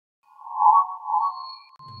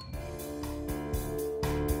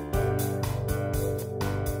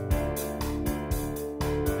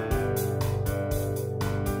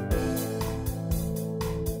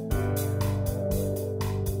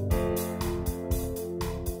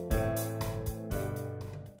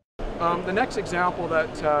The next example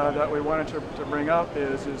that we wanted to bring up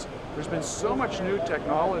is there's been so much new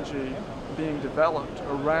technology being developed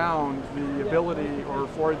around the ability, or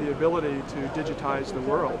for the ability to digitize the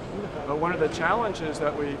world. One of the challenges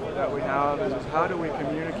that we have is how do we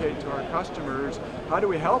communicate to our customers, how do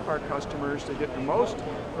we help our customers to get the most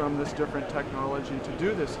from this different technology to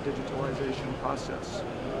do this digitalization process.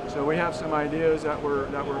 So we have some ideas that we're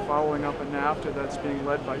following up in NAFTA that's being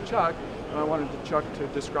led by Chuck. I wanted Chuck to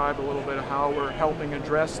describe a little bit of how we're helping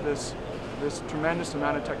address this tremendous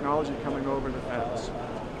amount of technology coming over the fence.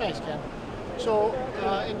 Thanks, Ken. So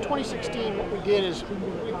in 2016, what we did is we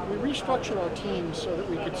restructured our teams so that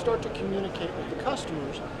we could start to communicate with the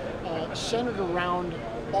customers centered around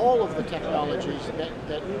all of the technologies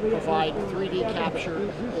that provide 3D capture,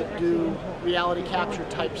 that do reality capture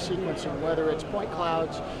type sequencing, whether it's point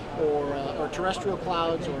clouds or terrestrial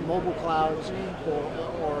clouds or mobile clouds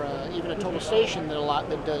or even a total station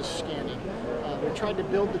that does scanning. We tried to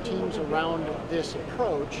build the teams around this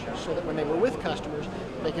approach so that when they were with customers,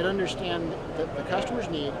 they could understand the customer's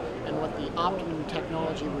need and what the optimum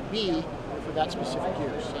technology would be for that specific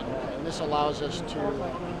use. And this allows us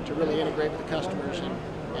to really integrate with the customers and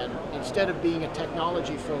instead of being a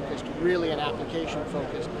technology focused, really an application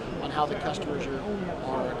focused on how the customers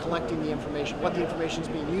are collecting the information, what the information is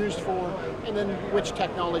being used for, and then which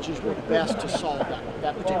technologies work best to solve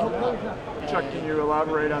that particular problem. Chuck, can you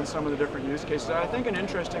elaborate on some of the different use cases? I think an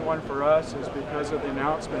interesting one for us is because of the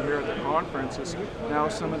announcement here at the conference is now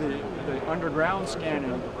some of the underground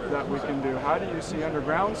scanning that we can do. How do you see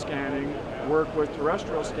underground scanning work with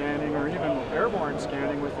terrestrial scanning or even airborne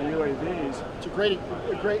scanning with the UAVs? It's a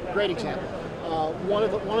great example. One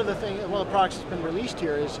of the products that's been released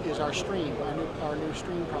here is our Stream, our new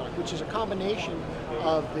Stream product, which is a combination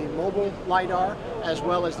of the mobile LiDAR as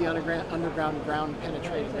well as the underground ground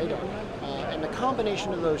penetrating radar. And the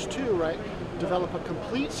combination of those two, right, develop a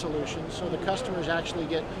complete solution so the customers actually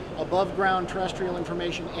get above ground terrestrial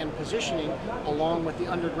information and positioning along with the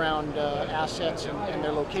underground assets and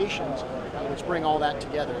their locations, which bring all that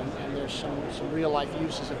together. And there's some real life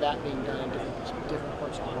uses of that being done in different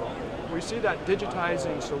parts of the world. We see that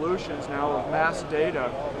digitizing solutions now of mass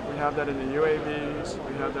data. We have that in the UAVs,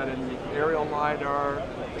 we have that in the aerial LiDAR,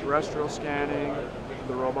 terrestrial scanning,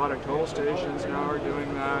 the robotic total stations now are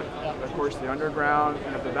doing that. Of course, the underground,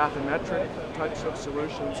 we have the bathymetric types of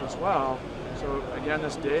solutions as well. So again,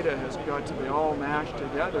 this data has got to be all mashed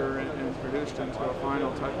together and produced into a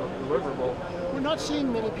final type of deliverable. We're not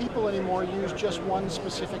seeing many people anymore use just one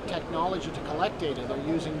specific technology to collect data. They're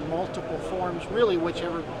using multiple forms, really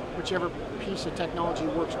whichever piece of technology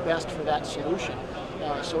works best for that solution.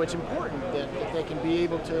 So it's important that they can be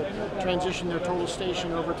able to transition their total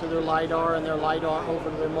station over to their LiDAR and their LiDAR over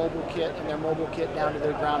to their mobile kit and their mobile kit down to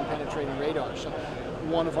their ground penetrating radar. So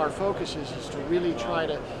one of our focuses is to really try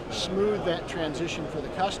to smooth that transition for the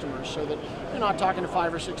customers so that they're not talking to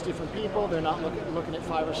 5 or 6 different people, they're not looking at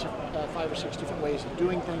 5 or 6 different ways of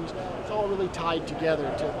doing things. It's all really tied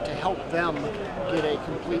together to help them get a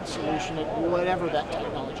complete solution at whatever that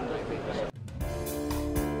technology might be.